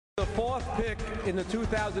fourth pick in the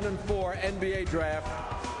 2004 NBA Draft,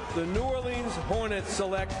 the New Orleans Hornets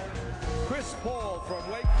select Chris Paul from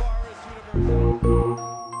Wake Forest University.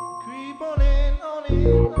 Creep on in, on in,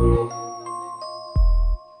 on in.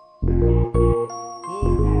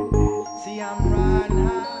 Whoa. See, I'm riding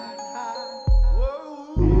high, high.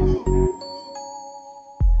 Whoa.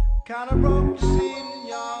 Kinda broke the scene,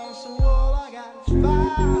 y'all, so all I got is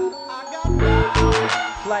fire. I got fire.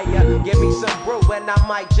 Player, give me some brew and I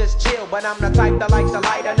might just chill. But I'm the type that likes to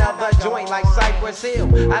light another joint like Cypress Hill.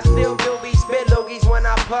 I still do be spit loogies when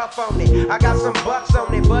I puff on it. I got some bucks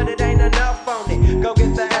on it, but it ain't enough on it. Go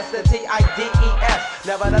get the S, the T-I-D-E-S.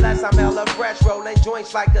 Nevertheless, I'm hella fresh, rolling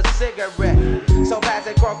joints like a cigarette. So pass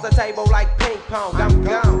it across the table like ping pong. I'm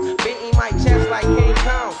gone, beating my chest like King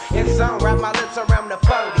Kong. It's on, wrap my lips around the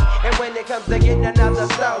 40. And when it comes to getting another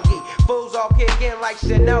stogie, fools all kick in like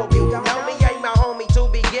Shinobi. Homie ain't my homie to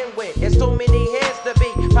begin with. It's too many hands to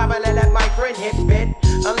be. Probably let my friend hit bit.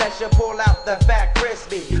 Unless you pull out the fat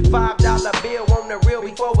crispy $5 bill on the real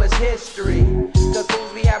before it's history. Cause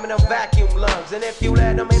fools be having them vacuum lungs. And if you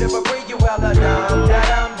let them hit it for free, you hella dumb,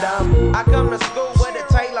 dumb. I come to school with a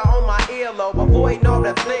Taylor on my earlobe, avoiding all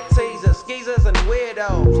the flick teasers, skeezers, and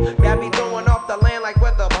weirdos. Got me throwing off the land like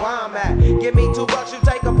where the bomb at. Give me $2, you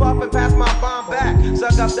take a puff and pass my bomb back.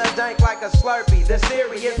 Suck up the dank like a Slurpee. The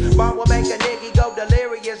serious bomb will make a nigga go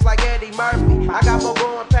delirious like Eddie Murphy. I got more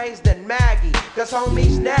growing pains than Maggie, cause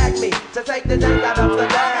homies snagged me to take the dank out of the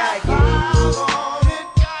bag.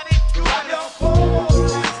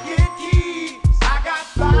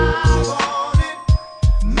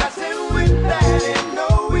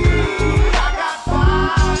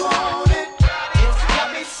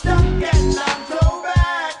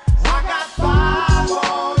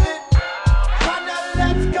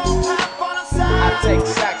 Take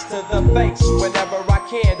sacks to the face whenever I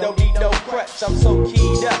can. Don't need no crutch, I'm so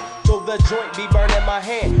keyed up till the joint be burning my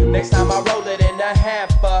hand. Next time I roll it in a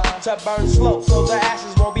hamper to burn slow, so the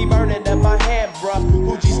ashes won't be burning in my hand, bruh.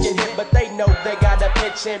 Hoogies get hit, but they know they gotta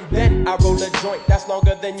pitch and bend. I roll a joint that's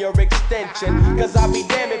longer than your extension, cause I'll be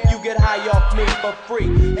damned if you get high off me for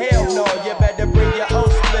free. Hell no, you better bring your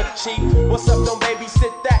own slip, chief. What's up, don't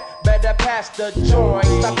babysit that? Better pass the joint.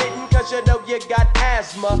 Stop hitting cause you know you got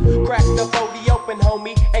asthma. Crack the 40 open,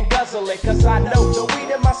 homie, and guzzle it, cause I know the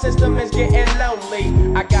weed in my system is getting lonely.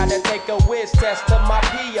 I gotta take a whiz test to my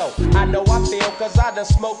P.O. I know I feel cause I done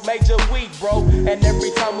smoked major weed, bro. And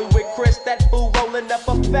every time we with Chris, that fool rolling up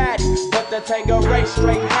a fatty. But the Tangeray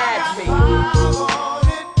straight had me.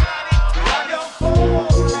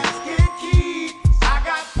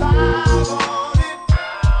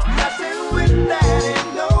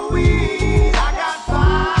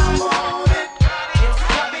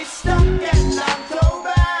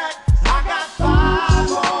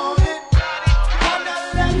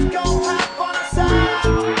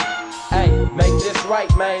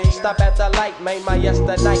 Right, man, stop at the light, man. My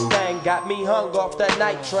yesterday thing got me hung off the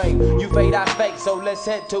night train. You fade, I fake, so let's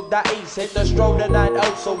head to the east. Hit the stroll to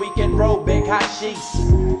 9-0 so we can roll big hot sheets.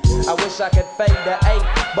 I wish I could fade the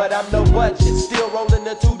 8, but I'm no budget. Still rolling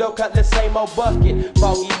the 2 though, cut the same old bucket.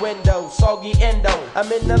 Foggy window, soggy endo. I'm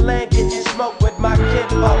in the land getting smoke with my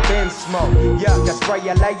kid. Up in smoke, yuck, I spray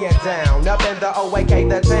you, lay it down. Up in the OAK,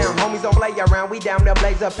 the town. Homies don't play around, we down to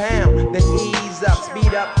blaze a pound. Then ease up,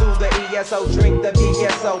 speed up through the ESO. Drink the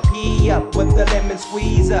VSOP up with the lemon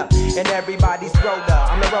squeeze up. And everybody's roller,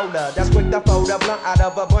 I'm the roller that's quick to fold a blunt out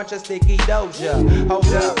of a bunch of sticky doja. Hold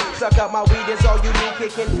up, suck up my weed, it's all you need,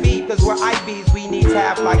 kicking feet. Cause we're IBs, we need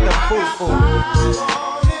tap like the foo-foo.